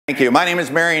Thank you. My name is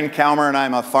Marion and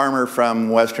I'm a farmer from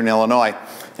Western Illinois.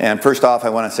 And first off, I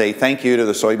want to say thank you to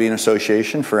the Soybean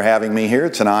Association for having me here.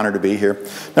 It's an honor to be here.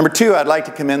 Number two, I'd like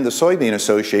to commend the Soybean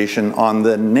Association on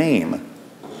the name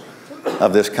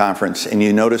of this conference. And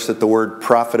you notice that the word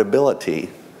profitability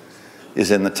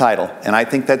is in the title. And I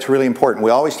think that's really important.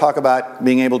 We always talk about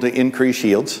being able to increase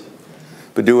yields,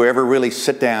 but do we ever really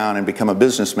sit down and become a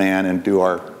businessman and do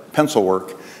our pencil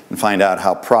work and find out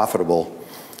how profitable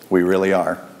we really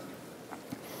are?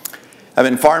 I've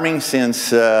been farming since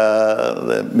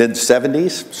the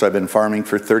mid-70s, so I've been farming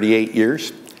for 38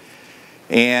 years.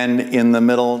 And in the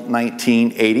middle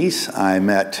 1980s, I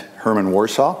met Herman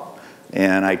Warsaw,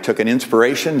 and I took an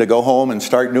inspiration to go home and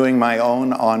start doing my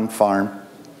own on-farm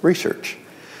research.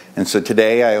 And so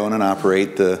today I own and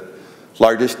operate the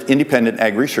largest independent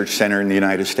ag research center in the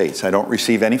United States. I don't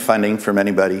receive any funding from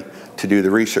anybody to do the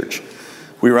research.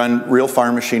 We run real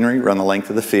farm machinery, run the length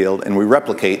of the field, and we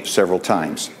replicate several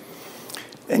times.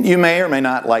 And you may or may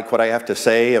not like what I have to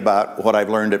say about what I've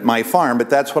learned at my farm, but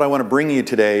that's what I want to bring you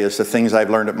today is the things I've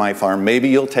learned at my farm. Maybe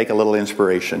you'll take a little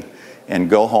inspiration and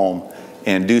go home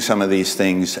and do some of these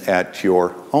things at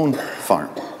your own farm.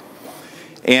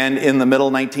 And in the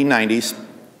middle 1990s,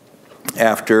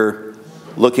 after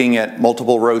looking at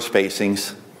multiple row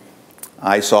spacings,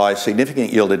 I saw a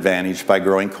significant yield advantage by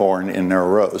growing corn in narrow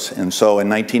rows. And so in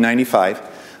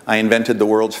 1995, I invented the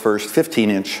world's first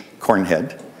 15-inch corn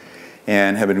head,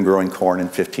 and have been growing corn in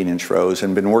 15-inch rows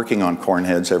and been working on corn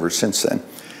heads ever since then.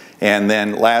 And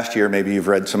then last year, maybe you've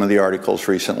read some of the articles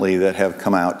recently that have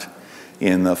come out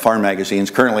in the farm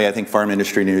magazines. Currently, I think Farm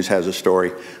Industry News has a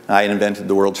story. I invented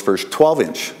the world's first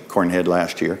 12-inch corn head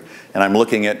last year, and I'm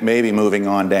looking at maybe moving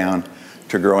on down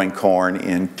to growing corn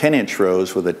in 10-inch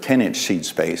rows with a 10-inch seed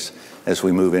space as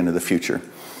we move into the future.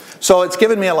 So it's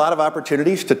given me a lot of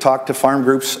opportunities to talk to farm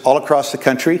groups all across the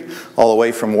country, all the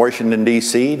way from Washington,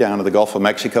 D.C. down to the Gulf of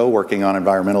Mexico, working on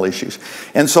environmental issues.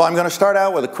 And so I'm going to start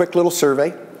out with a quick little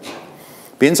survey.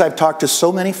 Being I've talked to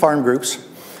so many farm groups,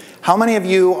 how many of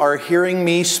you are hearing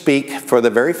me speak for the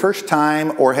very first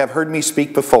time or have heard me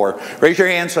speak before? Raise your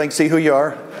hand so I can see who you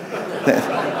are.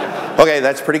 Okay,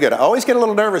 that's pretty good. I always get a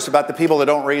little nervous about the people that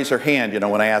don't raise their hand,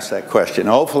 when I ask that question.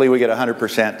 Hopefully we get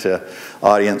 100%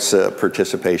 audience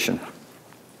participation.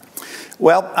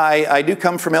 Well, I do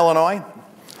come from Illinois,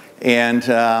 and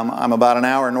I'm about an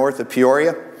hour north of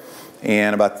Peoria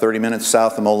and about 30 minutes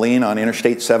south of Moline on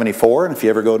Interstate 74. And if you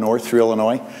ever go north through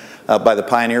Illinois, by the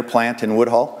Pioneer plant in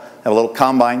Woodhull, I have a little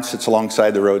combine sits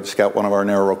alongside the road. It's got one of our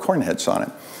narrow row corn heads on it.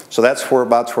 So that's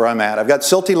whereabouts where I'm at. I've got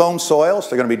silty loam soils.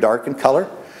 They're going to be dark in color.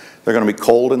 They're going to be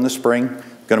cold in the spring,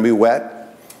 going to be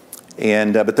wet,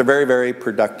 and but they're very, very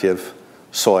productive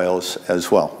soils as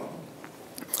well.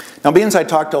 Now, being as I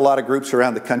talk to a lot of groups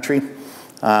around the country,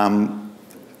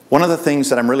 one of the things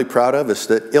that I'm really proud of is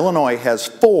that Illinois has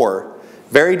 4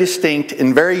 very distinct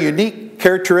and very unique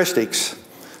characteristics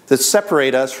that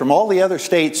separate us from all the other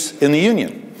states in the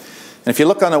Union. And if you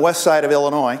look on the west side of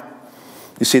Illinois,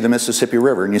 you see the Mississippi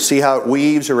River, and you see how it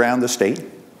weaves around the state.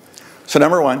 So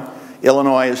number 1,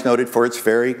 Illinois is noted for its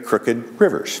very crooked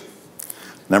rivers.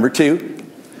 Number 2,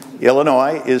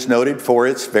 Illinois is noted for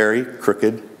its very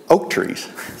crooked oak trees.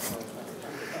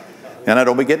 And I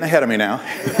don't be getting ahead of me now.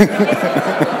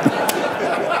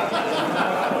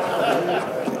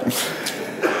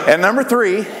 And number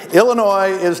 3,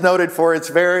 Illinois is noted for its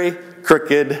very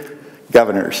crooked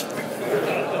governors.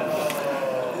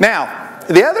 Now,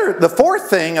 the fourth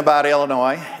thing about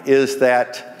Illinois is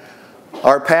that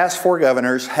our past 4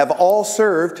 governors have all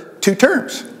served 2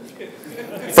 terms.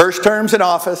 First terms in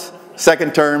office,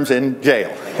 second terms in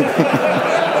jail.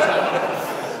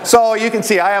 So you can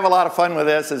see I have a lot of fun with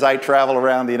this as I travel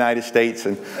around the United States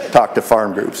and talk to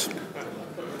farm groups.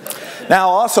 Now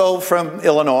also from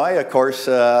Illinois, of course,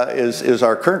 is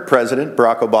our current president,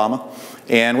 Barack Obama.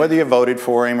 And whether you voted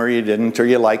for him or you didn't, or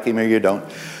you like him or you don't,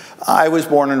 I was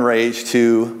born and raised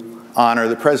to honor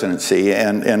the presidency,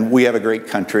 and we have a great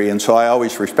country, and so I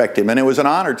always respect him. And it was an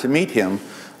honor to meet him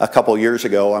a couple years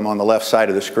ago. I'm on the left side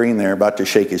of the screen there, about to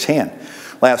shake his hand.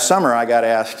 Last summer, I got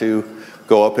asked to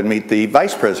go up and meet the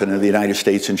Vice President of the United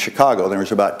States in Chicago. There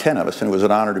was about 10 of us, and it was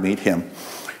an honor to meet him.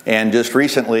 And just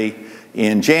recently,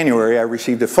 in January, I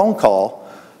received a phone call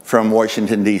from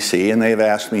Washington, D.C., and they've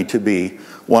asked me to be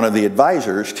one of the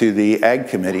advisors to the Ag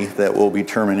Committee that will be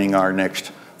determining our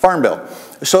next Farm Bill.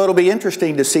 So it'll be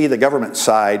interesting to see the government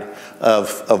side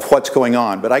of what's going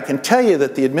on. But I can tell you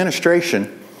that the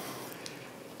administration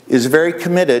is very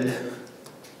committed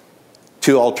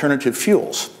to alternative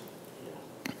fuels,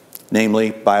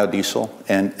 namely biodiesel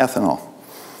and ethanol.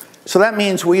 So that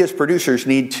means we as producers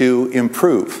need to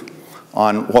improve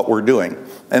on what we're doing.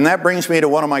 And that brings me to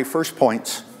one of my first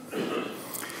points,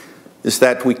 is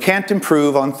that we can't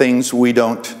improve on things we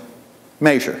don't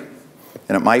measure.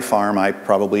 And at my farm, I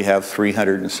probably have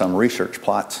 300 and some research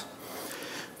plots.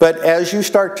 But as you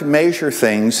start to measure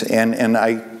things, and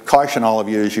I caution all of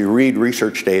you as you read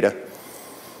research data,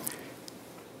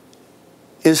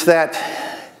 is that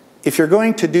if you're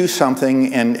going to do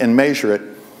something and measure it,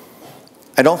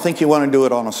 I don't think you want to do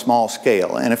it on a small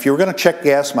scale. And if you're going to check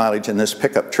gas mileage in this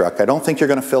pickup truck, I don't think you're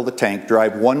going to fill the tank,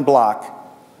 drive 1 block,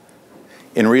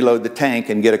 and reload the tank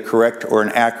and get a correct or an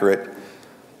accurate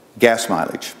gas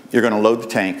mileage. You're going to load the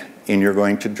tank and you're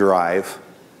going to drive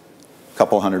a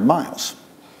couple hundred miles.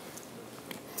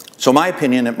 So my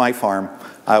opinion at my farm,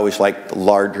 I always like the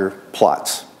larger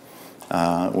plots.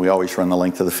 We always run the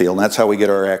length of the field, and that's how we get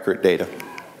our accurate data.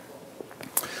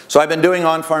 So I've been doing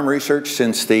on-farm research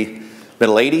since the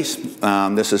middle 80s.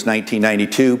 This is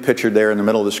 1992, pictured there in the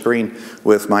middle of the screen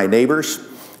with my neighbors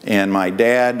and my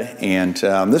dad, and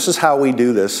this is how we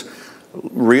do this.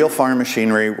 Real farm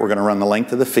machinery, we're going to run the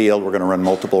length of the field, we're going to run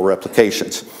multiple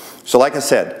replications. So like I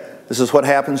said, this is what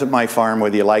happens at my farm,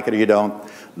 whether you like it or you don't,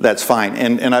 that's fine.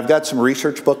 And I've got some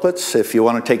research booklets. If you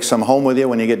want to take some home with you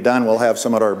when you get done, we'll have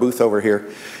some at our booth over here.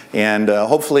 And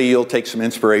hopefully you'll take some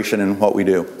inspiration in what we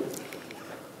do.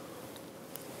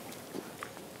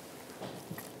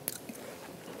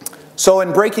 So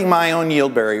in breaking my own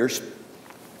yield barriers,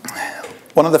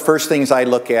 one of the first things I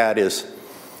look at is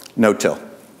no-till.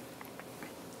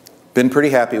 Been pretty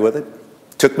happy with it.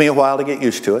 Took me a while to get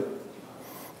used to it.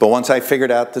 But once I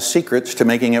figured out the secrets to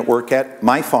making it work at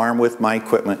my farm with my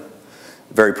equipment,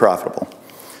 very profitable.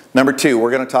 Number 2,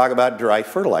 we're going to talk about dry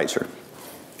fertilizer.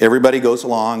 Everybody goes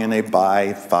along and they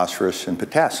buy phosphorus and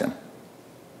potassium.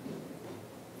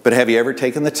 But have you ever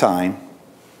taken the time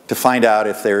to find out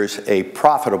if there's a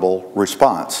profitable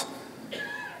response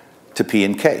to P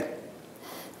and K?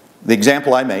 The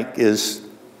example I make is,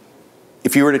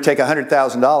 if you were to take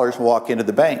 $100,000 and walk into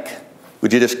the bank,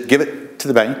 would you just give it to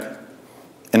the bank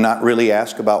and not really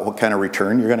ask about what kind of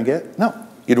return you're going to get? No.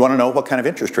 You'd want to know what kind of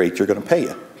interest rate you're going to pay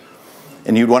you.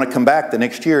 And you'd want to come back the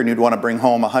next year and you'd want to bring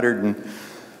home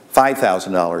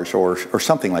 $105,000 or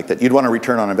something like that. You'd want a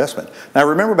return on investment. Now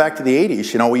remember back to the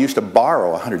 80s, you know, we used to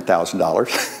borrow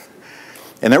 $100,000.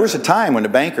 And there was a time when the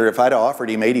banker, if I'd offered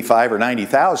him $85,000 or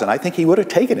 $90,000, I think he would have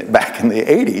taken it back in the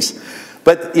 80s.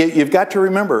 But you've got to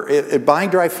remember, buying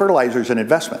dry fertilizer is an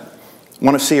investment. You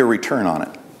want to see a return on it.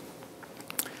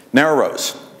 Narrow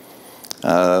rows.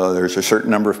 There's a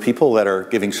certain number of people that are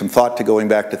giving some thought to going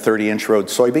back to 30-inch row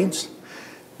soybeans.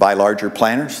 Buy larger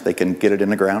planters. They can get it in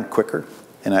the ground quicker.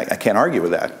 And I can't argue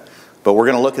with that. But we're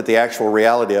going to look at the actual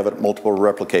reality of it, multiple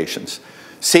replications.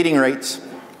 Seeding rates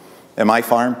at my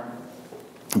farm.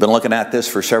 I've been looking at this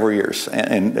for several years.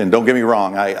 And don't get me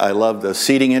wrong, I love the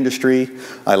seeding industry.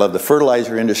 I love the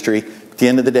fertilizer industry. At the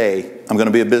end of the day, I'm going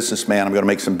to be a businessman. I'm going to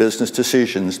make some business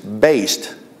decisions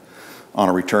based on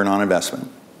a return on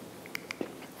investment.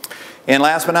 And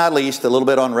last but not least, a little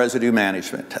bit on residue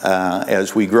management.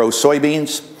 As we grow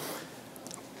soybeans,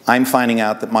 I'm finding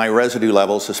out that my residue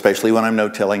levels, especially when I'm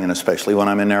no-tilling and especially when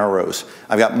I'm in narrow rows,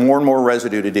 I've got more and more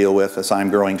residue to deal with as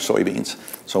I'm growing soybeans.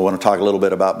 So I want to talk a little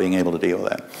bit about being able to deal with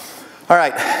that. All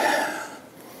right.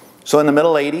 So in the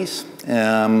middle 80s,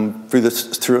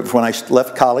 through when I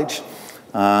left college,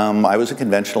 I was a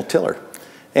conventional tiller.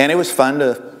 And it was fun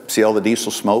to see all the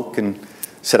diesel smoke and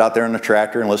sit out there in the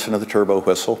tractor and listen to the turbo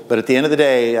whistle. But at the end of the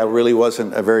day, I really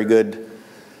wasn't a very good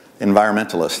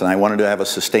environmentalist, and I wanted to have a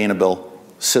sustainable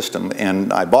system.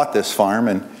 And I bought this farm,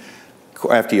 and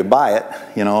after you buy it,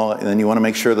 you know, and then you want to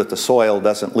make sure that the soil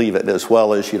doesn't leave it, as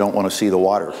well as you don't want to see the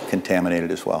water contaminated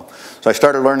as well. So I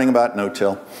started learning about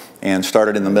no-till and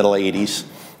started in the middle 80s.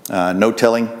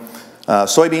 No-tilling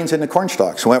soybeans into corn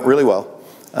stalks went really well.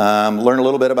 Learn a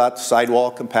little bit about sidewall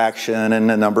compaction and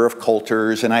the number of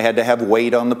coulters, and I had to have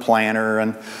weight on the planter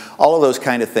and all of those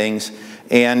kind of things.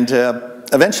 And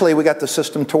eventually we got the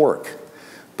system to work.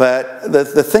 But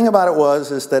the thing about it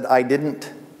is that I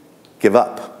didn't give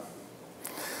up.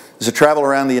 As I travel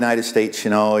around the United States,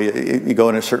 you know, you go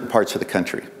into certain parts of the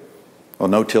country. Well,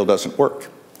 no-till doesn't work.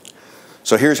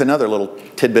 So here's another little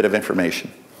tidbit of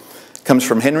information. It comes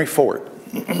from Henry Ford.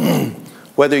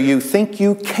 Whether you think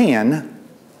you can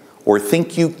or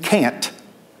think you can't,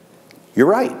 you're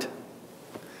right.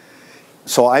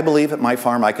 So I believe at my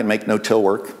farm I can make no-till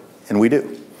work, and we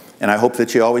do. And I hope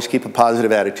that you always keep a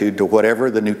positive attitude to whatever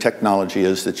the new technology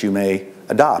is that you may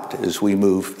adopt as we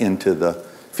move into the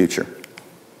future.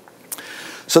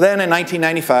 So then in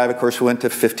 1995, of course, we went to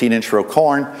 15-inch row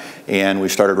corn, and we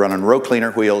started running row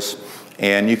cleaner wheels.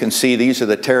 And you can see these are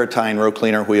the Terratine row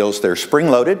cleaner wheels. They're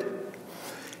spring-loaded.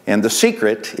 And the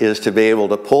secret is to be able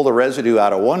to pull the residue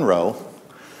out of one row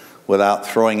without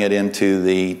throwing it into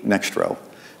the next row.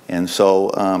 And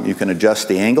so you can adjust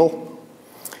the angle,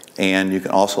 and you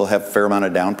can also have a fair amount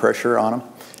of down pressure on them.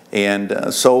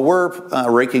 And so we're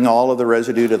raking all of the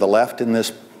residue to the left in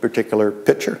this particular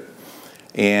picture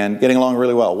and getting along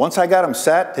really well. Once I got them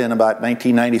set in about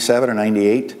 1997 or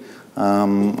 98,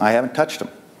 I haven't touched them.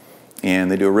 And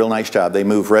they do a real nice job. They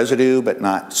move residue but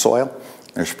not soil.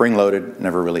 They're spring-loaded,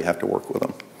 never really have to work with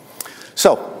them.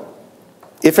 So,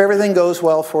 if everything goes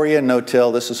well for you in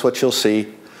no-till, this is what you'll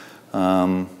see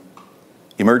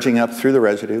emerging up through the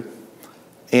residue.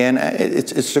 And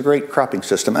it's a great cropping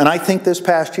system. And I think this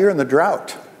past year in the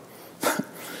drought,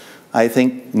 I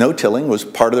think no-tilling was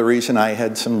part of the reason I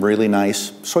had some really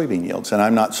nice soybean yields. And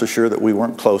I'm not so sure that we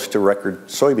weren't close to record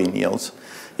soybean yields,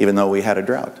 even though we had a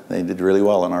drought. They did really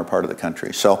well in our part of the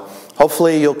country. So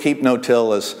hopefully you'll keep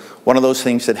no-till as one of those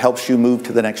things that helps you move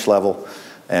to the next level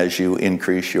as you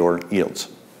increase your yields.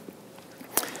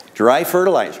 Dry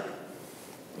fertilizer.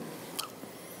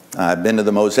 I've been to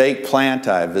the Mosaic plant.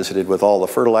 I've visited with all the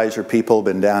fertilizer people,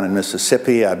 been down in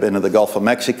Mississippi. I've been to the Gulf of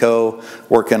Mexico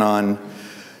working on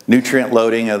nutrient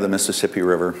loading of the Mississippi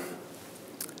River.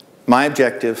 My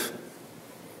objective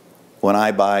when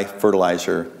I buy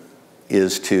fertilizer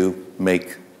is to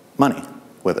make money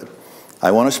with it.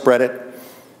 I want to spread it.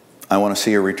 I want to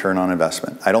see a return on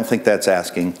investment. I don't think that's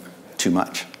asking too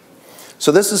much.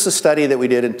 So this is a study that we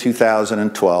did in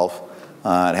 2012. It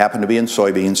happened to be in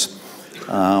soybeans.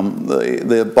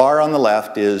 The bar on the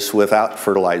left is without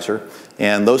fertilizer,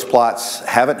 and those plots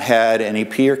haven't had any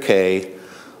P or K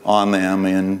on them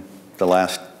in the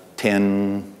last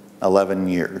 10, 11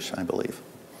 years, I believe.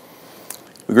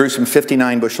 We grew some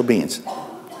 59 bushel beans.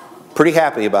 Pretty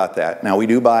happy about that. Now we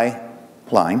do buy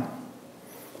lime.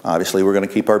 Obviously we're going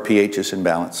to keep our pHs in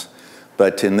balance.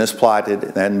 But in this plot it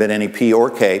hadn't been any P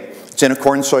or K. It's in a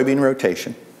corn soybean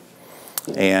rotation.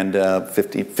 And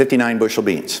 59 bushel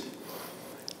beans.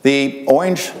 The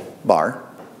orange bar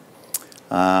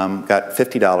got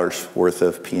 $50 worth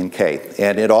of P and K.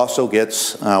 And it also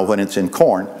gets, when it's in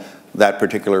corn, that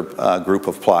particular group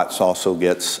of plots also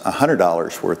gets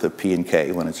 $100 worth of P and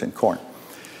K when it's in corn.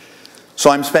 So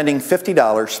I'm spending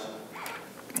 $50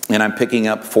 and I'm picking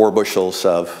up 4 bushels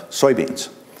of soybeans.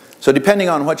 So depending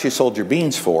on what you sold your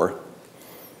beans for,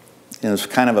 it's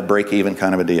kind of a break-even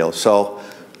kind of a deal. So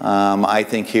I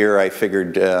think here I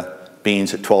figured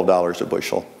beans at $12 a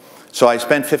bushel. So I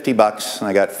spent 50 bucks and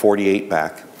I got 48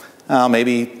 back.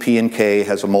 Maybe P and K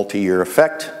has a multi-year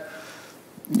effect.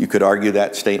 You could argue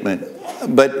that statement.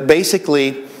 But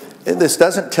basically, this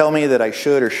doesn't tell me that I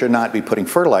should or should not be putting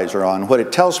fertilizer on. What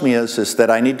it tells me is that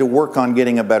I need to work on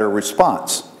getting a better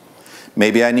response.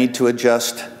 Maybe I need to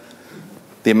adjust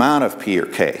the amount of P or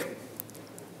K.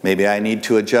 Maybe I need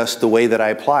to adjust the way that I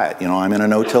apply it. You know, I'm in a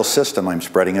no-till system. I'm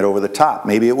spreading it over the top.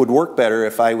 Maybe it would work better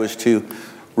if I was to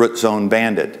root zone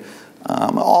band it.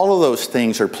 All of those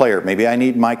things are player. Maybe I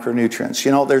need micronutrients.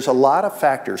 You know, there's a lot of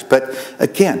factors. But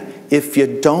again, if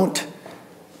you don't,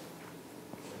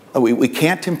 we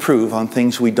can't improve on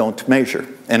things we don't measure.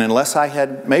 And unless I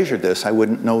had measured this, I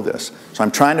wouldn't know this. So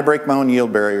I'm trying to break my own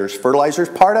yield barriers. Fertilizer's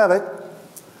part of it.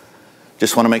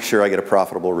 Just want to make sure I get a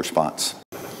profitable response.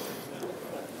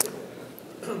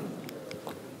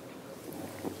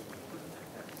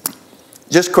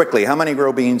 Just quickly, how many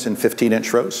grow beans in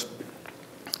 15-inch rows?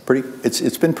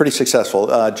 It's been pretty successful.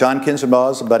 John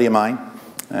Kinzenbaugh is a buddy of mine,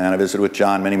 and I visited with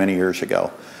John many, many years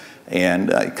ago. And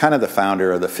kind of the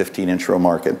founder of the 15-inch row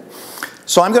market.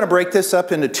 So I'm going to break this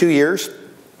up into 2 years,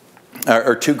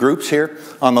 or 2 groups here.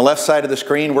 On the left side of the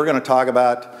screen, we're going to talk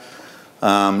about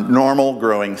normal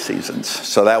growing seasons.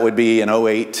 So that would be in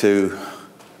 08 to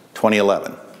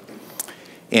 2011.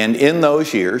 And in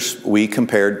those years, we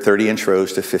compared 30-inch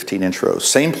rows to 15-inch rows.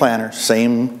 Same planter,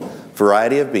 same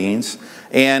variety of beans.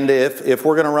 And if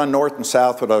we're going to run north and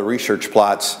south with our research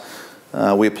plots,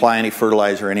 we apply any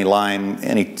fertilizer, any lime,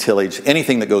 any tillage,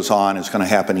 anything that goes on is going to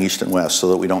happen east and west so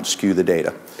that we don't skew the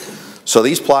data. So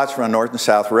these plots run north and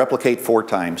south, replicate 4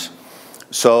 times.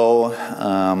 So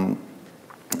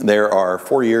there are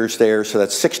 4 years there, so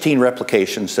that's 16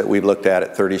 replications that we've looked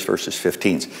at 30s versus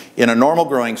 15s. In a normal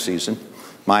growing season,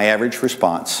 my average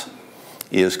response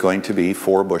is going to be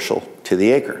 4 bushel to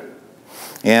the acre.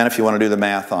 And if you want to do the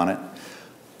math on it,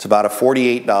 it's about a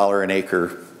 $48 an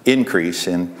acre increase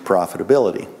in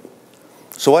profitability.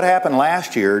 So what happened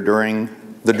last year during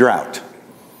the drought?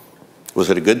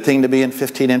 Was it a good thing to be in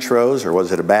 15-inch rows, or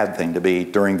was it a bad thing to be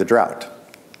during the drought?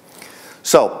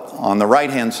 So on the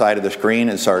right-hand side of the screen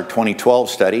is our 2012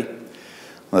 study.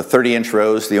 The 30-inch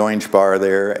rows, the orange bar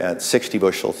there at 60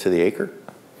 bushel to the acre.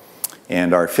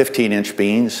 And our 15-inch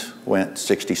beans went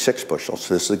 66 bushels.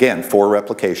 This is, again, 4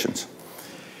 replications.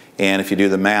 And if you do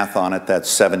the math on it, that's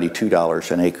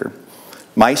 $72 an acre.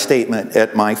 My statement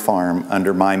at my farm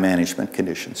under my management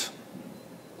conditions.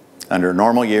 Under a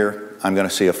normal year, I'm going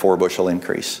to see a 4 bushel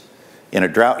increase. In a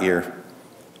drought year,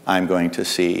 I'm going to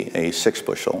see a 6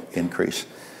 bushel increase.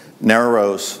 Narrow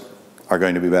rows are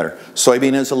going to be better.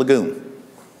 Soybean is a legume.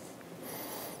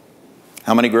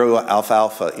 How many grow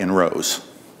alfalfa in rows?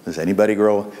 Does anybody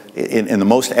grow? And the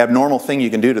most abnormal thing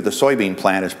you can do to the soybean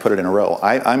plant is put it in a row.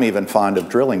 I'm even fond of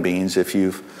drilling beans if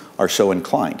you are so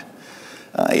inclined.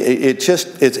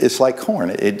 It's like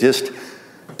corn. It just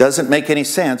doesn't make any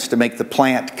sense to make the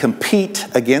plant compete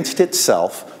against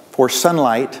itself for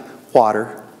sunlight,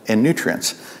 water, and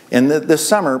nutrients. And this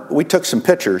summer, we took some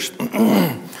pictures.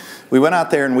 We went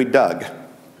out there and we dug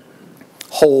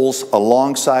holes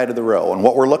alongside of the row. And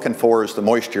what we're looking for is the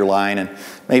moisture line, and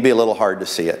maybe a little hard to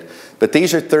see it. But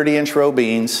these are 30-inch row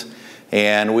beans,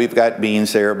 and we've got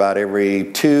beans there about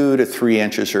every 2 to 3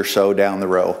 inches or so down the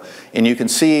row. And you can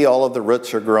see all of the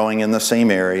roots are growing in the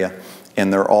same area,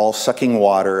 and they're all sucking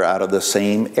water out of the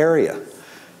same area.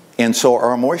 And so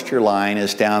our moisture line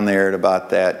is down there at about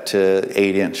that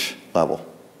 8-inch level.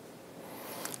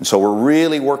 And so we're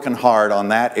really working hard on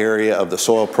that area of the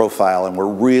soil profile, and we're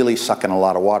really sucking a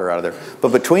lot of water out of there.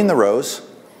 But between the rows,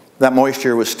 that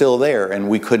moisture was still there, and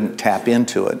we couldn't tap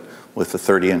into it with the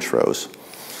 30-inch rows.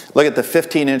 Look at the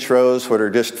 15-inch rows, which are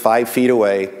just 5 feet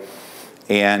away,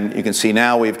 and you can see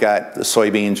now we've got the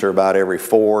soybeans are about every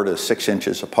 4 to 6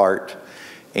 inches apart,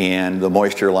 and the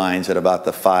moisture line's at about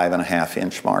the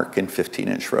 5.5-inch mark in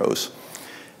 15-inch rows.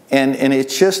 And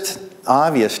it's just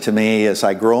obvious to me as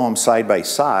I grow them side by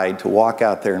side to walk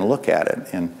out there and look at it.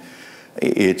 And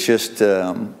it's just,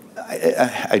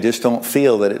 I just don't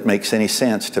feel that it makes any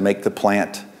sense to make the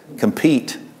plant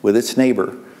compete with its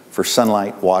neighbor for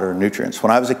sunlight, water, and nutrients.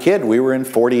 When I was a kid, we were in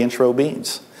 40-inch row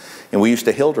beans, and we used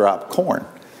to hill drop corn.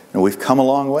 And we've come a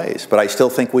long ways, but I still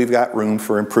think we've got room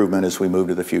for improvement as we move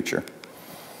to the future.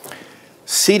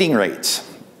 Seeding rates.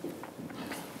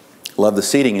 Love the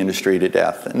seeding industry to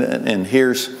death. And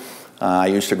here's, I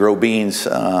used to grow beans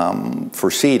for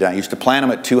seed. I used to plant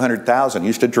them at 200,000,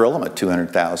 used to drill them at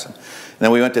 200,000. And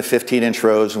then we went to 15-inch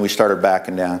rows and we started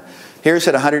backing down. Here's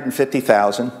at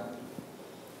 150,000.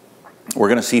 We're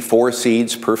going to see 4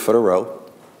 seeds per foot a row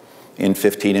in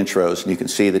 15-inch rows. And you can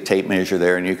see the tape measure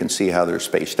there, and you can see how they're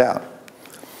spaced out.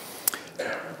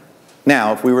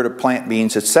 Now, if we were to plant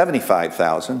beans at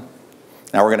 75,000,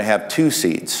 now we're going to have 2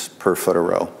 seeds per foot a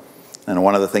row. And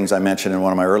one of the things I mentioned in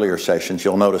one of my earlier sessions,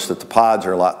 you'll notice that the pods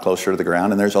are a lot closer to the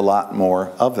ground, and there's a lot more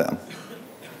of them.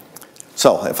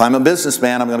 So if I'm a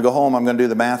businessman, I'm going to go home, I'm going to do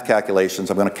the math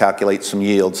calculations, I'm going to calculate some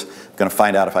yields, I'm going to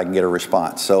find out if I can get a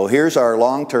response. So here's our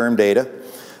long-term data,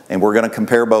 and we're going to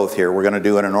compare both here. We're going to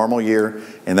do in a normal year,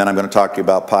 and then I'm going to talk to you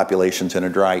about populations in a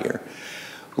dry year.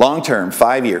 Long-term,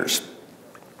 5 years.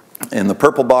 In the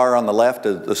purple bar on the left,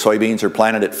 the soybeans are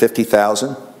planted at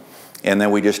 50,000. And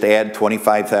then we just add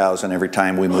 25,000 every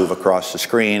time we move across the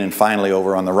screen. And finally,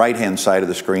 over on the right-hand side of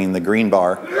the screen, the green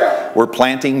bar, we're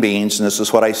planting beans, and this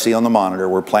is what I see on the monitor,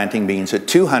 we're planting beans at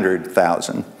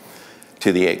 200,000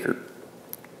 to the acre.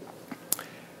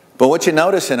 But what you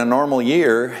notice in a normal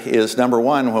year is, number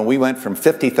one, when we went from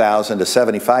 50,000 to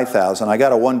 75,000, I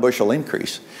got a 1 bushel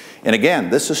increase. And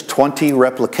again, this is 20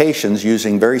 replications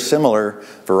using very similar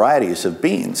varieties of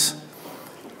beans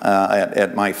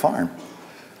at my farm.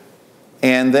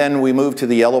 And then we move to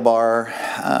the yellow bar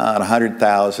at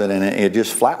 100,000, and it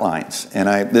just flatlines.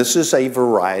 And this is a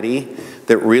variety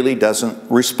that really doesn't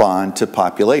respond to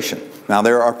population. Now,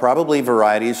 there are probably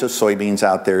varieties of soybeans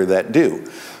out there that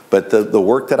do. But the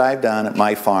work that I've done at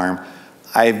my farm,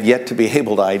 I've yet to be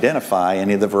able to identify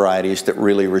any of the varieties that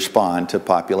really respond to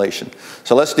population.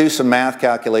 So let's do some math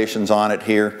calculations on it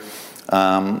here.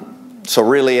 So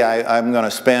really, I'm going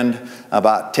to spend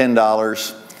about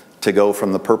 $10 to go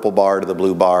from the purple bar to the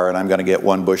blue bar, and I'm going to get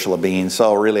 1 bushel of beans.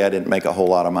 So really, I didn't make a whole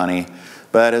lot of money.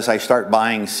 But as I start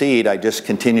buying seed, I just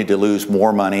continue to lose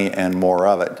more money and more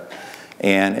of it.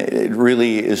 And it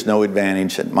really is no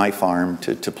advantage at my farm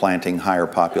to planting higher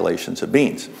populations of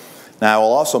beans. Now, I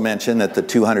will also mention at the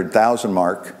 200,000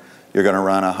 mark, you're going to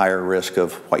run a higher risk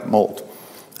of white mold.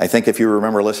 I think if you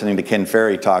remember listening to Ken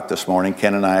Ferry talk this morning,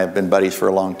 Ken and I have been buddies for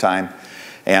a long time.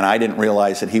 And I didn't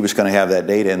realize that he was going to have that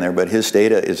data in there, but his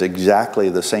data is exactly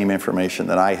the same information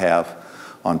that I have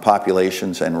on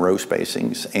populations and row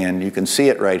spacings. And you can see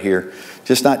it right here,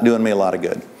 just not doing me a lot of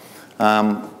good.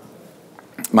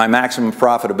 My maximum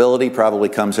profitability probably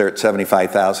comes there at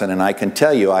 75,000, and I can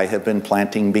tell you I have been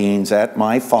planting beans at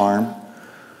my farm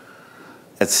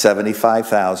at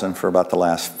 $75,000 for about the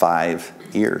last 5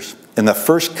 years. In the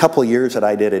first couple years that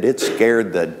I did it, it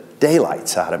scared the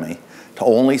daylights out of me to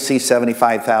only see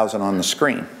 $75,000 on the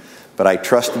screen. But I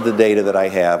trusted the data that I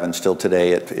have, and still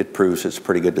today it proves it's a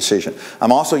pretty good decision.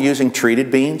 I'm also using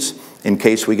treated beans in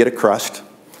case we get a crust,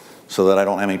 so that I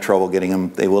don't have any trouble getting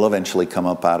them. They will eventually come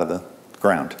up out of the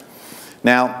ground.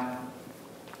 Now,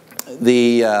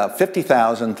 the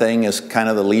 50,000 thing is kind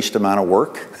of the least amount of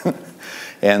work.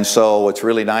 And so what's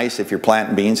really nice if you're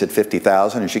planting beans at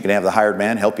 50,000 is you can have the hired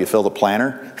man help you fill the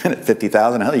planter. And at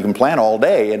 50,000, hell, you can plant all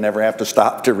day and never have to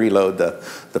stop to reload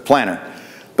the planter.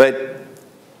 But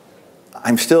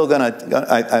I'm still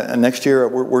gonna, next year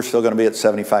we're still gonna be at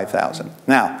 75,000.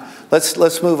 Now,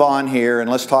 let's move on here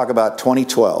and let's talk about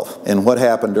 2012 and what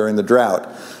happened during the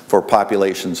drought for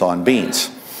populations on beans.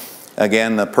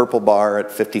 Again, the purple bar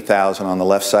at 50,000 on the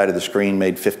left side of the screen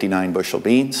made 59 bushel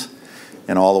beans.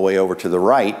 And all the way over to the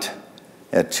right,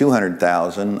 at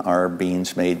 200,000, our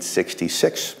beans made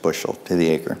 66 bushel to the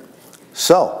acre.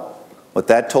 So, what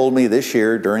that told me this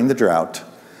year during the drought,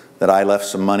 that I left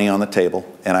some money on the table,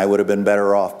 and I would have been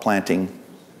better off planting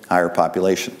higher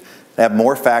population. They have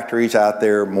more factories out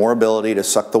there, more ability to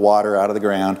suck the water out of the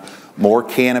ground, more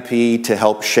canopy to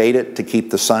help shade it, to keep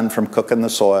the sun from cooking the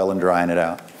soil and drying it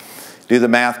out. Do the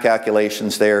math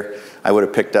calculations there. I would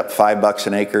have picked up $5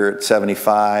 an acre at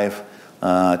 75.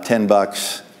 $10,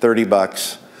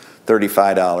 $30,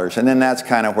 $35, and then that's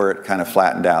kind of where it kind of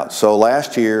flattened out. So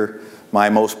last year,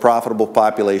 my most profitable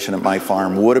population at my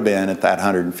farm would have been at that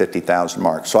 150,000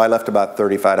 mark. So I left about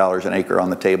 $35 an acre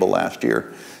on the table last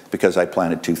year because I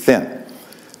planted too thin.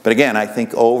 But again, I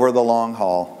think over the long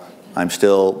haul, I'm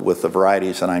still, with the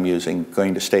varieties that I'm using,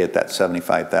 going to stay at that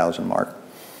 75,000 mark.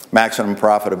 Maximum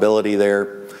profitability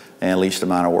there and least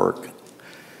amount of work.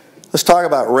 Let's talk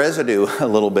about residue a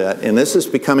little bit, and this is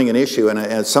becoming an issue, and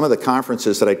at some of the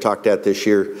conferences that I talked at this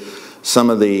year, some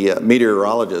of the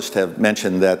meteorologists have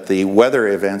mentioned that the weather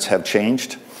events have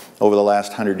changed over the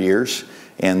last 100 years,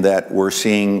 and that we're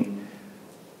seeing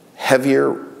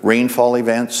heavier rainfall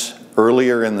events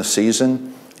earlier in the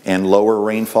season and lower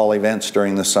rainfall events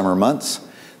during the summer months.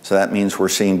 So that means we're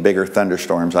seeing bigger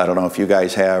thunderstorms. I don't know if you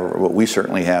guys have, or what we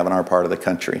certainly have in our part of the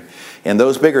country. And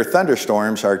those bigger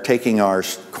thunderstorms are taking our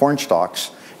corn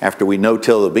stalks, after we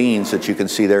no-till the beans that you can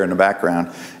see there in the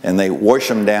background, and they wash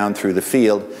them down through the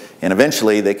field, and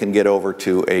eventually they can get over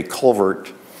to a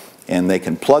culvert, and they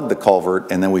can plug the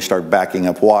culvert, and then we start backing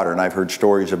up water. And I've heard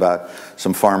stories about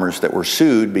some farmers that were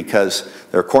sued because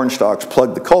their corn stalks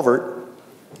plugged the culvert,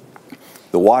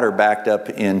 the water backed up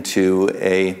into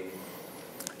a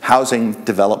housing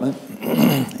development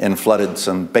and flooded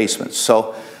some basements.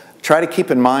 So try to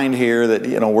keep in mind here that,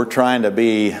 you know, we're trying to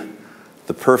be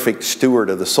the perfect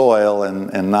steward of the soil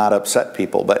and not upset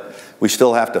people, but we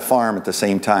still have to farm at the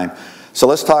same time. So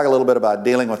let's talk a little bit about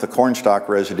dealing with the corn stalk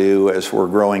residue as we're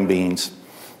growing beans,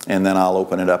 and then I'll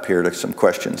open it up here to some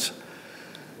questions.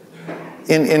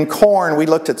 In corn, we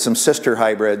looked at some sister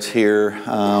hybrids here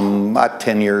about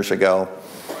 10 years ago.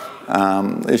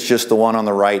 It's just the one on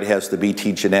the right has the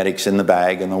BT genetics in the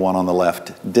bag and the one on the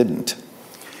left didn't.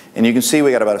 And you can see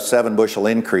we got about a 7 bushel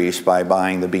increase by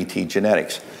buying the BT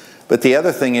genetics. But the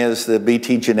other thing is the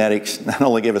BT genetics not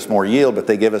only give us more yield, but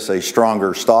they give us a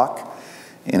stronger stalk,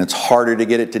 and it's harder to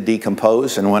get it to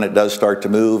decompose, and when it does start to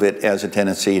move, it has a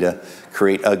tendency to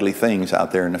create ugly things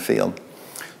out there in the field.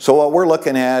 So what we're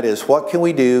looking at is what can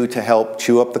we do to help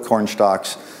chew up the corn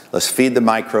stalks. Let's feed the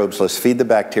microbes, let's feed the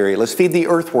bacteria, let's feed the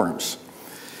earthworms.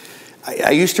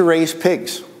 I used to raise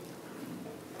pigs,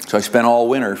 so I spent all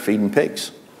winter feeding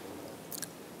pigs.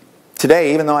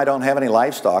 Today, even though I don't have any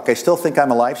livestock, I still think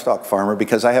I'm a livestock farmer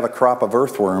because I have a crop of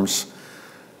earthworms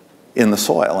in the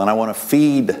soil, and I want to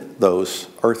feed those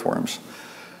earthworms.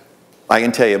 I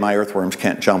can tell you my earthworms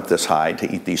can't jump this high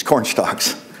to eat these corn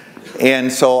stalks.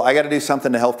 And so I got to do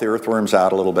something to help the earthworms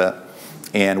out a little bit,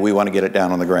 and we want to get it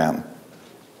down on the ground.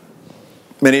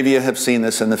 Many of you have seen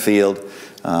this in the field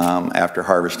after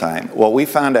harvest time. Well, we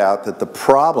found out that the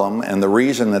problem and the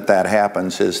reason that that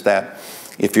happens is that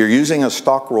if you're using a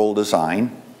stalk roll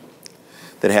design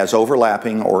that has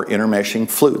overlapping or intermeshing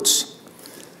flutes,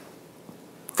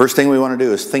 first thing we want to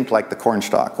do is think like the corn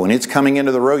stalk. When it's coming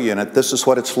into the row unit, this is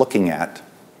what it's looking at.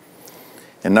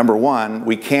 And number one,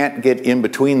 we can't get in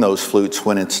between those flutes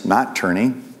when it's not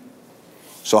turning.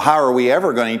 So how are we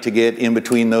ever going to get in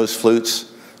between those flutes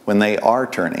when they are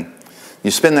turning? You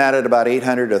spin that at about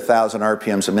 800 to 1,000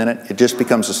 RPMs a minute, it just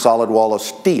becomes a solid wall of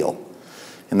steel.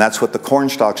 And that's what the corn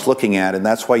stalk's looking at, and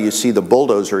that's why you see the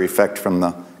bulldozer effect from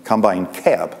the combine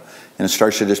cab. And it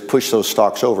starts to just push those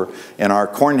stalks over. And our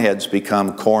corn heads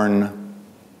become corn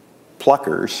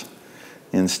pluckers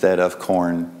instead of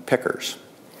corn pickers.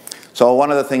 So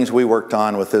one of the things we worked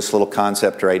on with this little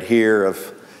concept right here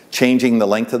of changing the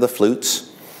length of the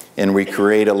flutes, and we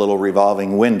create a little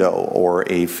revolving window or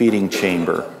a feeding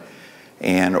chamber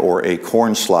or a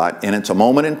corn slot. And it's a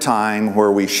moment in time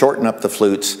where we shorten up the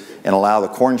flutes and allow the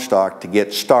corn stalk to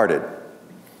get started.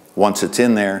 Once it's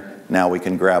in there, now we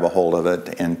can grab a hold of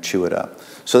it and chew it up.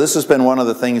 So this has been one of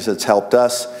the things that's helped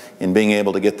us in being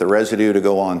able to get the residue to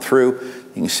go on through.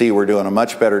 You can see we're doing a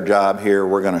much better job here.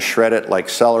 We're going to shred it like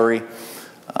celery.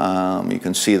 You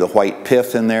can see the white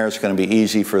pith in there. It's going to be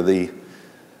easy for the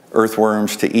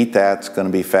earthworms to eat that. It's going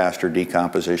to be faster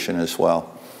decomposition as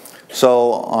well.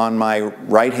 So on my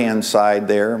right-hand side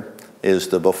there is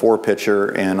the before picture,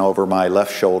 and over my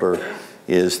left shoulder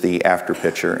is the after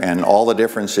picture. And all the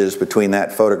difference is between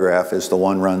that photograph is the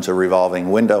one runs a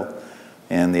revolving window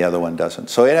and the other one doesn't.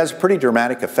 So it has a pretty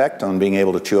dramatic effect on being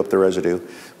able to chew up the residue.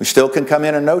 We still can come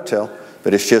in and no-till,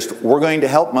 but it's just we're going to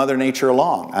help Mother Nature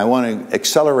along. I want to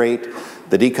accelerate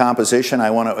the decomposition.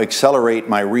 I want to accelerate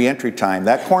my re-entry time.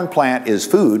 That corn plant is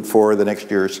food for the next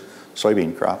year's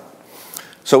soybean crop.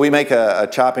 So we make a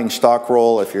chopping stalk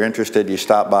roll. If you're interested, you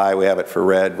stop by. We have it for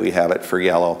red, we have it for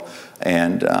yellow.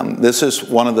 And this is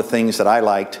one of the things that I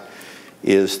liked,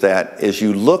 is that as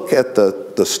you look at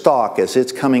the stalk as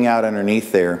it's coming out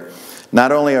underneath there,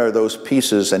 not only are those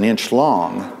pieces an inch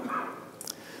long,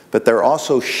 but they're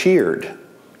also sheared.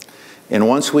 And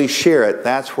once we shear it,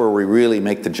 that's where we really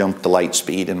make the jump to light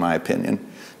speed, in my opinion.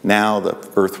 Now the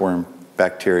earthworm,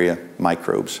 bacteria,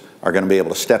 microbes are going to be able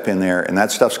to step in there, and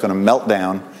that stuff's going to melt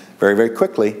down very, very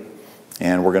quickly,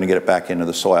 and we're going to get it back into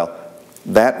the soil.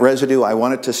 That residue, I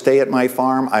want it to stay at my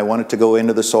farm. I want it to go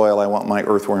into the soil. I want my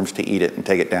earthworms to eat it and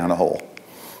take it down a hole.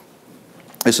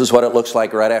 This is what it looks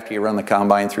like right after you run the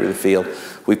combine through the field.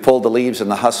 We pulled the leaves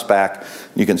and the husks back.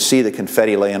 You can see the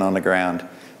confetti laying on the ground.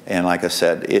 And like I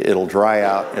said, it'll dry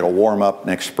out, it'll warm up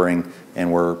next spring,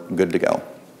 and we're good to go.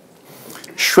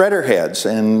 Shredder heads,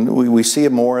 and we see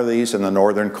more of these in the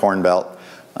northern corn belt.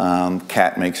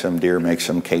 Cat makes them, Deere makes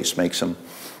them, Case makes them.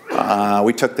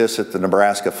 We took this at the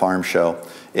Nebraska Farm Show.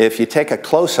 If you take a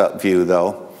close-up view,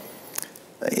 though,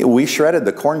 we shredded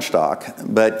the corn stalk,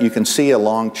 but you can see a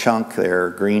long chunk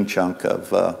there, green chunk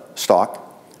of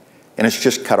stalk, and it's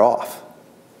just cut off.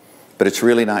 But it's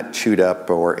really not chewed up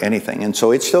or anything. And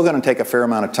so it's still going to take a fair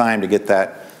amount of time to get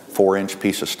that 4-inch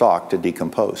piece of stalk to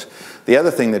decompose. The other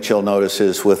thing that you'll notice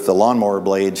is with the lawnmower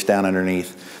blades down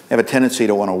underneath, they have a tendency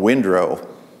to want to windrow.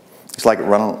 It's like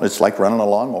running a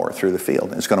lawnmower through the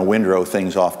field. It's going to windrow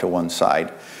things off to one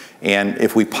side. And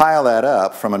if we pile that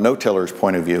up from a no-tiller's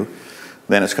point of view,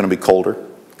 then it's going to be colder,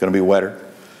 it's going to be wetter,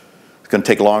 it's going to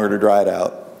take longer to dry it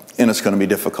out, and it's going to be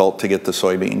difficult to get the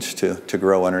soybeans to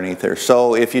grow underneath there.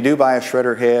 So if you do buy a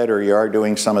shredder head, or you are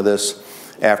doing some of this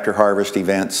after harvest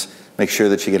events, make sure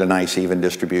that you get a nice even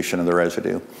distribution of the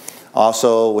residue.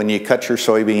 Also, when you cut your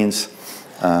soybeans,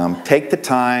 take the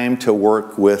time to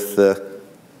work with the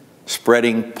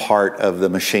spreading part of the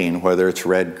machine, whether it's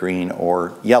red, green,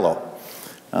 or yellow.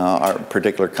 Our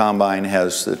particular combine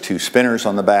has the 2 spinners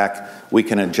on the back. We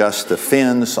can adjust the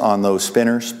fins on those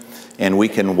spinners, and we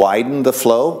can widen the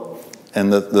flow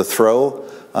and the throw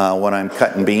when I'm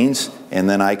cutting beans, and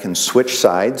then I can switch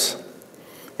sides,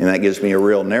 and that gives me a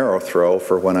real narrow throw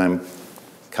for when I'm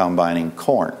combining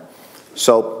corn.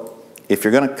 So if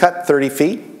you're going to cut 30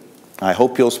 feet, I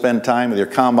hope you'll spend time with your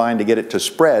combine to get it to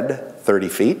spread 30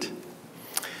 feet.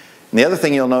 And the other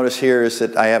thing you'll notice here is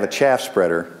that I have a chaff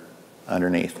spreader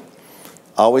underneath.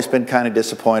 Always been kind of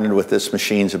disappointed with this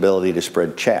machine's ability to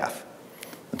spread chaff.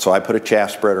 And so I put a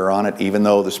chaff spreader on it, even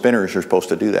though the spinners are supposed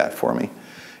to do that for me.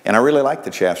 And I really like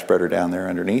the chaff spreader down there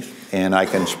underneath, and I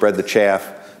can spread the chaff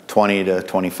 20 to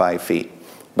 25 feet.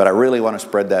 But I really want to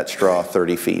spread that straw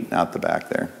 30 feet out the back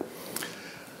there.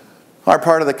 Our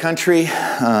part of the country,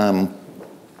 after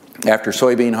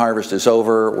soybean harvest is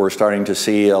over, we're starting to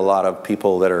see a lot of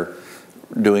people that are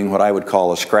doing what I would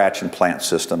call a scratch and plant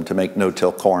system to make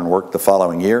no-till corn work the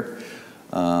following year.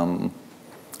 The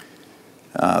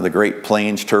Great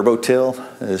Plains Turbo Till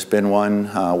has been one.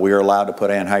 We are allowed to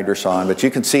put anhydrous on, but you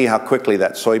can see how quickly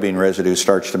that soybean residue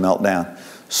starts to melt down.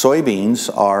 Soybeans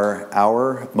are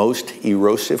our most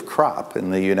erosive crop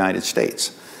in the United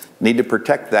States. Need to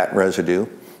protect that residue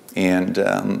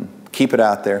and keep it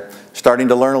out there. Starting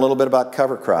to learn a little bit about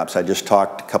cover crops. I just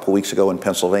talked a couple weeks ago in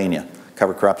Pennsylvania.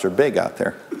 Cover crops are big out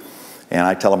there. And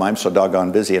I tell them I'm so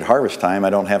doggone busy at harvest time, I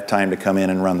don't have time to come in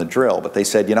and run the drill. But they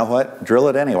said, you know what, drill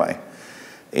it anyway.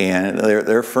 And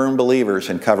they're firm believers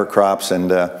in cover crops,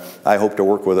 and I hope to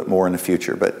work with it more in the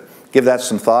future. But give that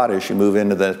some thought as you move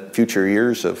into the future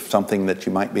years of something that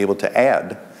you might be able to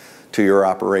add to your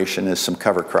operation is some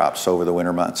cover crops over the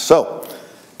winter months. So,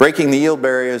 breaking the yield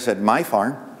barriers at my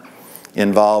farm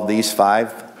involve these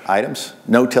 5 items.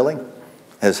 No tilling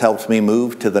has helped me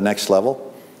move to the next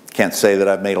level. Can't say that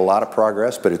I've made a lot of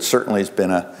progress, but it certainly has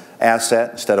been an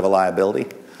asset instead of a liability.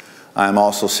 I'm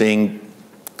also seeing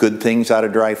good things out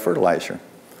of dry fertilizer,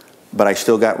 but I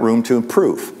still got room to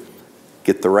improve.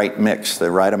 Get the right mix,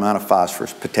 the right amount of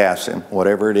phosphorus, potassium,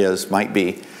 whatever it is, might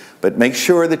be. But make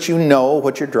sure that you know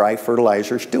what your dry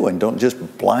fertilizer is doing. Don't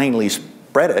just blindly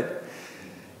spread it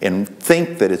and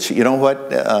think that it's, you know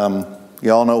what,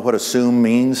 you all know what assume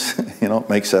means. You know, it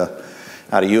makes out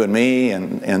of you and me.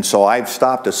 And so I've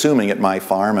stopped assuming at my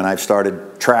farm, and I've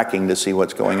started tracking to see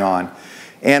what's going on.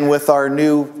 And with our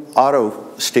new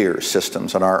auto steer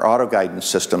systems and our auto guidance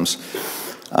systems,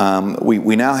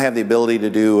 we now have the ability to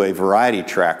do a variety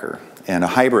tracker and a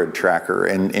hybrid tracker,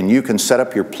 and you can set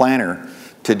up your planner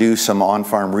to do some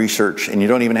on-farm research, and you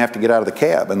don't even have to get out of the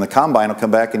cab, and the combine will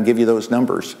come back and give you those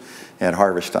numbers at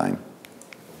harvest time.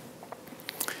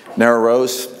 Narrow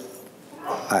rows,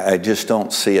 I just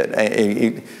don't see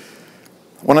it.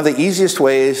 One of the easiest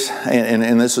ways,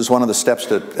 and this is one of the steps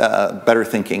to better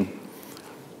thinking,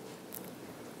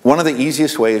 one of the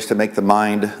easiest ways to make the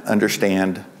mind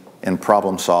understand and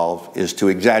problem solve is to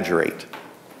exaggerate.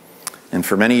 And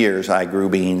for many years I grew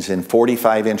beans in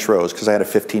 45-inch rows because I had a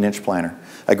 15-inch planter.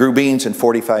 I grew beans in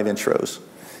 45-inch rows.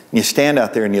 And you stand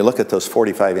out there and you look at those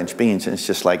 45-inch beans and it's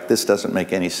just like, this doesn't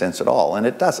make any sense at all, and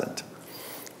it doesn't.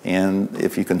 And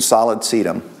if you can solid seed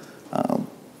them,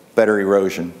 better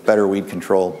erosion, better weed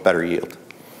control, better yield.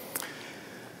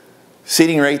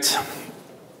 Seeding rates,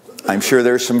 I'm sure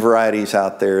there's some varieties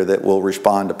out there that will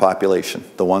respond to population.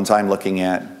 The ones I'm looking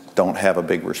at don't have a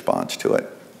big response to it.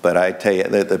 But I tell you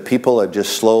that the people have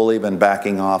just slowly been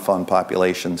backing off on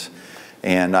populations,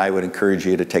 and I would encourage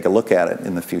you to take a look at it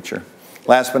in the future.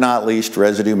 Last but not least,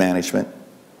 residue management.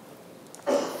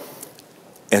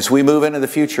 As we move into the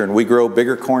future and we grow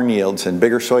bigger corn yields and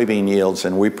bigger soybean yields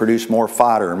and we produce more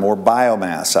fodder and more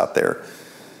biomass out there,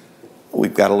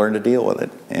 we've got to learn to deal with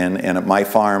it. And at my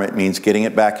farm, it means getting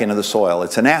it back into the soil.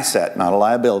 It's an asset, not a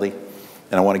liability,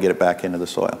 and I want to get it back into the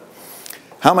soil.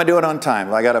 How am I doing on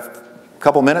time? I got a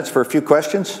couple minutes for a few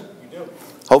questions. You do.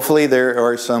 Hopefully there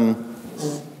are some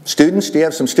students. Do you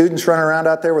have some students running around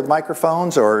out there with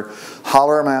microphones, or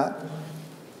holler them out?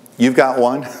 You've got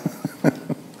one. I'm the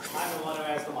one who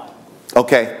has the mic.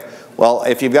 Okay. Well,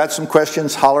 if you've got some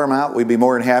questions, holler them out. We'd be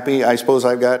more than happy. I suppose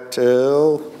I've got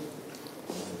 5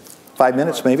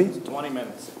 minutes, maybe? 20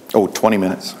 minutes. Oh, 20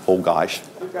 minutes. Oh, gosh.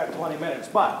 We've got 20 minutes,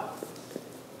 but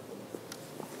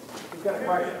we've got a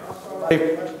question.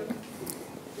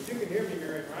 You can hear me,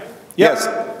 Marion, right? Yes.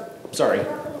 Sorry. You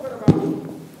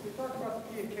talked about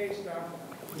the P and K stuff.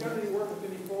 Have you done any work with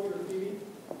any foliar feeding?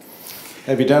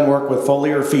 Have you done work with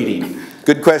foliar feeding?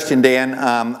 Good question, Dan.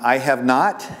 I have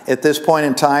not at this point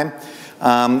in time.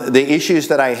 The issues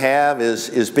that I have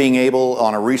is being able,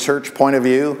 on a research point of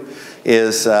view,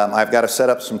 is I've got to set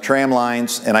up some tram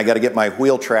lines, and I got to get my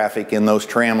wheel traffic in those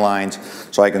tram lines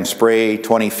so I can spray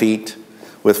 20 feet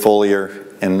with foliar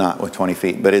and not with 20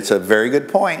 feet. But it's a very good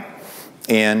point,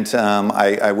 and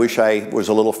I wish I was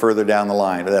a little further down the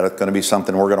line. That's going to be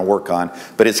something we're going to work on.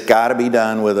 But it's got to be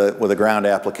done with a ground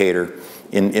applicator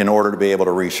in order to be able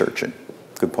to research it.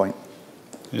 Good point.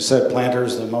 You said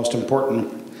planters, the most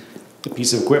important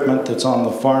piece of equipment that's on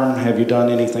the farm. Have you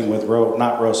done anything with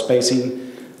not row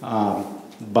spacing,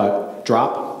 but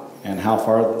drop, and how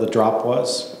far the drop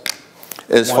was?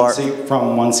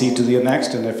 From one seed to the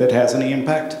next, and if it has any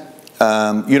impact?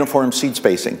 Uniform seed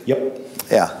spacing. Yep.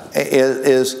 Yeah.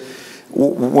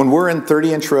 When we're in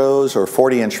 30-inch rows or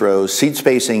 40-inch rows, seed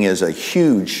spacing is a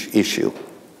huge issue.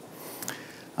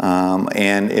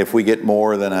 And if we get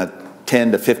more than a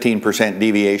 10 to 15%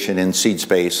 deviation in seed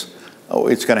space,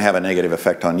 it's going to have a negative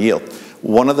effect on yield.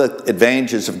 One of the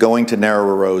advantages of going to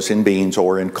narrower rows in beans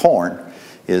or in corn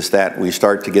is that we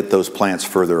start to get those plants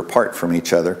further apart from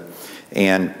each other,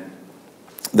 and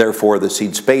therefore the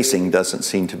seed spacing doesn't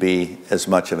seem to be as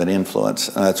much of an influence.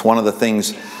 That's one of the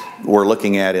things we're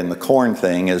looking at in the corn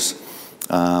thing is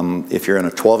if you're in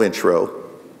a 12-inch row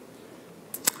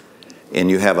and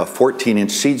you have a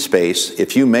 14-inch seed space,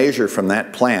 if you measure from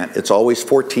that plant, it's always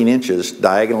 14 inches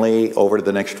diagonally over to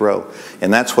the next row.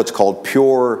 And that's what's called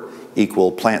pure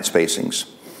equal plant spacings.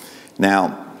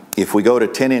 Now, if we go to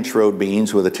 10-inch row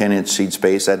beans with a 10-inch seed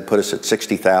space, that'd put us at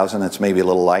 60,000. That's maybe a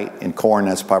little light. In corn,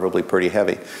 that's probably pretty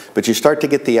heavy. But you start to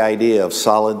get the idea of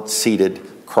solid seeded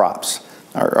crops.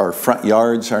 Our front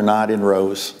yards are not in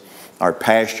rows. Our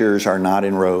pastures are not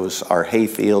in rows. Our hay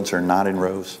fields are not in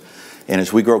rows. And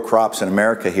as we grow crops in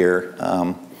America here,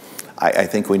 I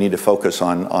think we need to focus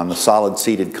on the solid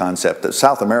seeded concept. That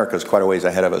South America is quite a ways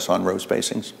ahead of us on row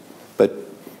spacings. But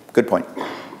good point.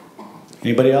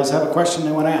 Anybody else have a question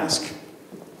they want to ask?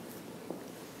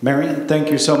 Marion,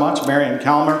 thank you so much. Marion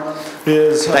Calmer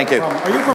is Thank you. are you from